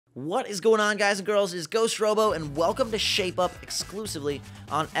What is going on, guys and girls? It is Ghost Robo, and welcome to Shape Up exclusively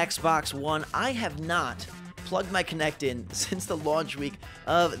on Xbox One. I have not plugged my Kinect in since the launch week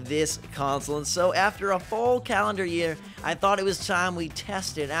of this console, and so after a full calendar year, I thought it was time we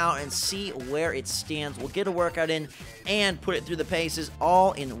test it out and see where it stands. We'll get a workout in and put it through the paces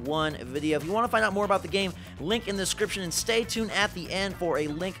all in one video. If you want to find out more about the game, link in the description, and stay tuned at the end for a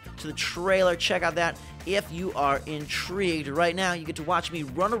link to the trailer. Check out that if you are intrigued. Right now, you get to watch me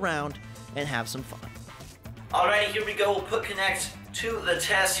run around and have some fun. Alrighty, here we go. We'll put Kinect to the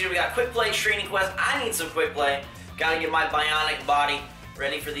test. Here we got quick play, training quest. I need some quick play. Gotta get my bionic body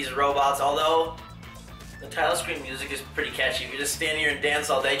ready for these robots. Although the title screen music is pretty catchy. If you just stand here and dance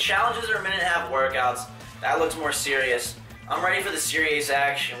all day. Challenges are a minute and a half workouts. That looks more serious. I'm ready for the serious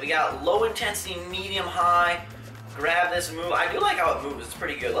action. We got low intensity, medium, high. Grab this move. I do like how it moves. It's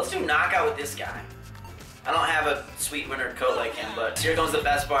pretty good. Let's do knockout with this guy. I don't have a sweet winter coat like him, but here comes the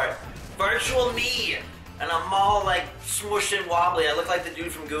best part. Virtual me. And I'm all like smushed and wobbly. I look like the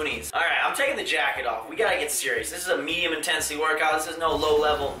dude from Goonies. Alright, I'm taking the jacket off. We gotta get serious. This is a medium intensity workout. This is no low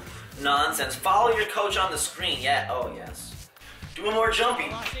level nonsense. Follow your coach on the screen. Yeah, oh yes. Doing more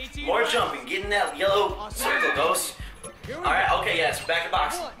jumping. More jumping. Getting that yellow circle, Ghost. Alright, okay, yes. Back to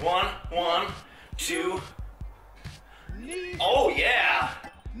box. 1, 2. Oh yeah.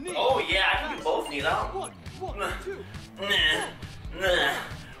 Oh yeah, I can do both knees.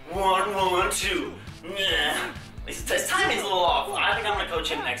 One, two. His timing's a little off. I think I'm gonna coach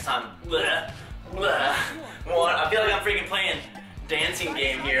him next time. I feel like I'm freaking playing dancing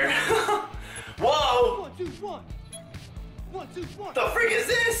game here. Whoa! The freak is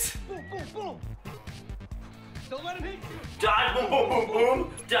this? Don't let him hit you. Dodge, boom, boom, boom,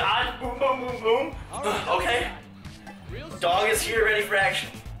 boom. Dodge, boom, boom, boom, boom. Okay. Dog is here, ready for action.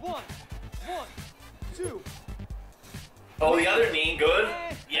 1, 2. Oh, the other knee, good.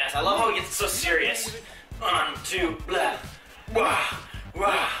 Yes, I love how he gets so serious. 1, 2, blah, wah,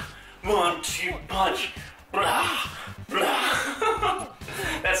 wah. 1, 2, punch, blah, blah.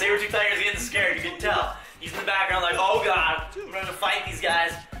 That saber-tooth tiger's getting scared, you can tell. He's in the background like, oh god, I'm gonna fight these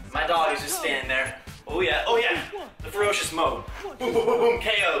guys. My dog is just standing there. Oh yeah, the ferocious mode. Boom, boom, boom, boom,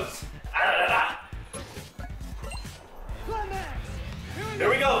 KOs. Here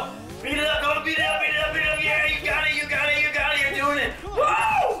we go. Beat it up, go, beat it up, beat it up, beat it up. Yeah, you got it, you got it, you got it, you're doing it.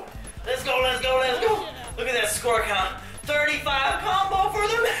 Whoa! Let's go, let's go, let's go. Look at that score count. 35 combo for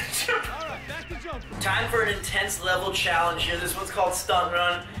the match. Alright, back to jump. Time for an intense level challenge here. This one's called Stunt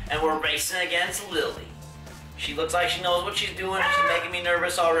Run, and we're racing against Lily. She looks like she knows what she's doing, and she's making me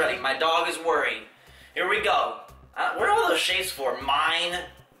nervous already. My dog is worried. Here we go. What are all those shapes for? Mine,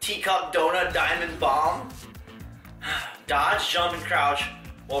 teacup, donut, diamond, bomb. Dodge, jump, and crouch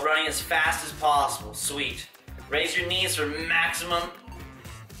while running as fast as possible. Sweet. Raise your knees for maximum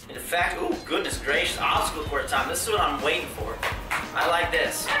effect. Ooh, goodness gracious. Obstacle course time. This is what I'm waiting for. I like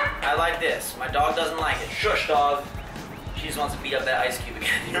this. I like this. My dog doesn't like it. Shush, dog. She just wants to beat up that ice cube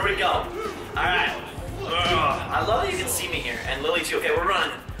again. Here we go. Alright. I love that you can see me here. And Lily too. Okay, we're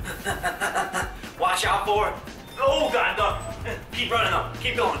running. Watch out for. Oh god, dog. Keep running though.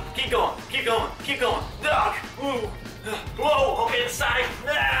 Keep going. Keep going. Keep going. Keep going. Dog. Ooh. Whoa. Okay, the side.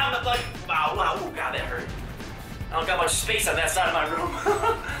 I'm like. Wow. Wow. Ooh, god, that hurt. I don't got much space on that side of my room.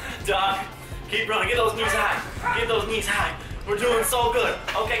 Dog. Keep running. Get those knees high. Get those knees high. We're doing so good.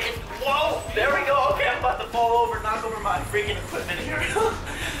 Okay. Whoa. There we go. Okay, I'm about to fall over. Knock over my freaking equipment here.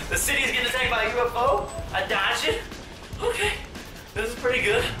 The city is getting attacked by a UFO. I dodged it. Okay. This is pretty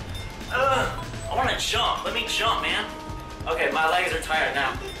good. I want to jump. Let me jump, man. Okay, my legs are tired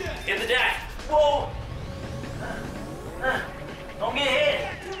now. Get the deck. Whoa. Don't get hit.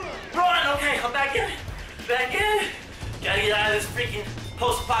 Run. Okay, I'm back in. Back in. Gotta get out of this freaking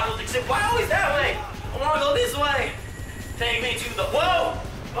post-apocalyptic city. Why always that way? I want to go this way. Take me to the. Whoa.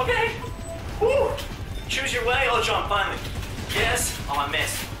 Okay. Woo. Choose your way. Oh, jump finally. Yes. Oh, I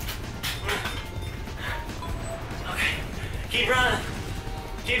missed. Okay. Keep running.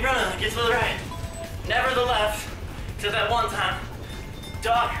 Keep running. Get to the right. Never to the left. Except that one time.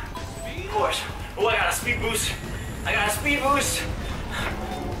 Duck. Of course. Oh, I got a speed boost. I got a speed boost.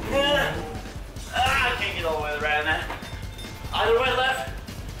 I can't get all the way to the right on that. Either way, left.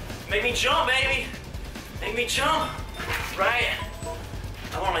 Make me jump, baby. Make me jump. Right.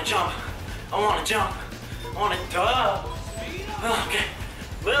 I want to jump. I want to jump. I want to duh. Okay.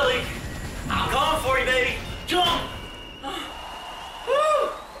 Lily. I'm coming for you, baby. Jump. Woo.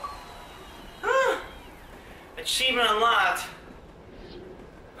 Achievement unlocked.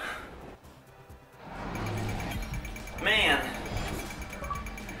 Man,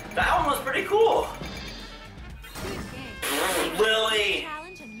 that one was pretty cool. Lily,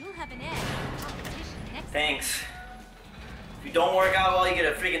 have an edge on the competition next Thanks. If you don't work out well, you get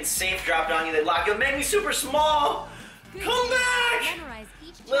a freaking safe drop down you. They lock you. Make me super small. Good Come game. back. Memorize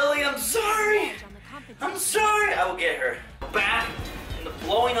each Lily, I'm challenge sorry. and edge on the competition. I'm sorry. I will get her. Back in the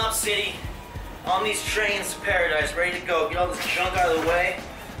blowing up city on these trains to paradise, ready to go. Get all this junk out of the way.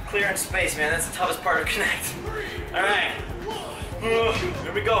 Clearing space, man. That's the toughest part of Connect. All right.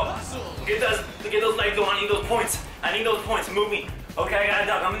 Here we go. Get those legs going. I need those points. I need those points. Move me. Okay, I got it,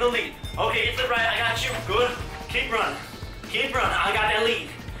 Doug. I'm in the lead. Okay, get to the right. I got you. Good. Keep running. Keep running. I got that lead.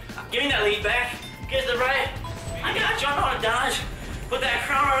 Give me that lead back. Get to the right. I got you. I know how to dodge. Put that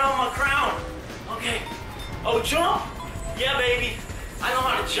crown right on my crown. Okay. Oh, jump. Yeah, baby. I know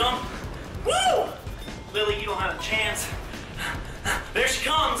how to jump. Woo! Lily, you don't have a chance. There she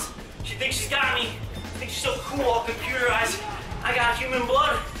comes. She thinks she's got me. I think she's so cool, all computerized. I got human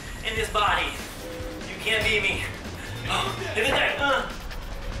blood in this body. You can't beat me. Oh, hit it there.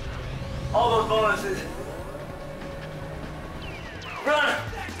 All those bonuses. Run.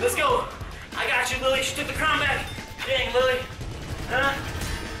 Let's go. I got you, Lily. She took the crown back. Dang, Lily.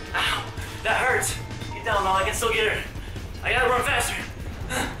 Ow. That hurts. Get down, though. I can still get her. I gotta run faster.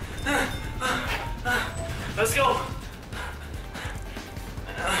 Let's go.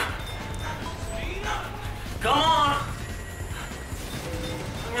 Come on.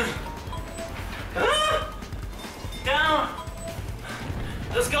 Down.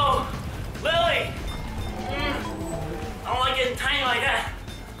 Let's go. Lily. I don't like getting tiny like that.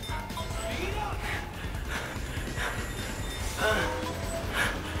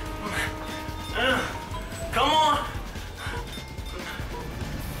 Come on.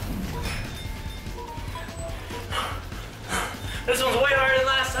 This one's way harder than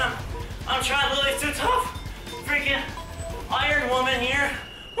last time. I'm trying, Lily's too tough. Freaking Iron Woman here.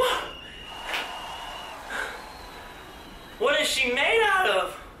 What is she made out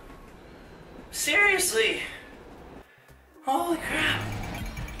of? Seriously. Holy crap.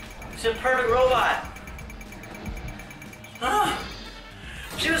 She's a perfect robot.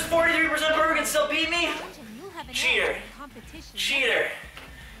 She was 43% perfect and still beat me? Cheater. Cheater.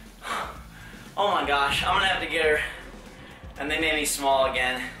 Oh my gosh, I'm gonna have to get her. And they made me small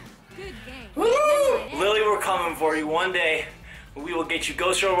again. Good game. Woo! Lily, we're coming for you one day. We will get you.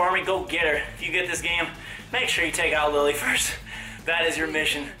 Ghost Robo Army, go get her. If you get this game, make sure you take out Lily first. That is your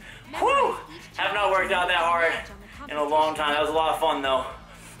mission. Woo! Have not worked out that hard in a long time. That was a lot of fun though.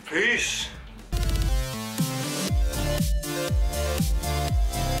 Peace.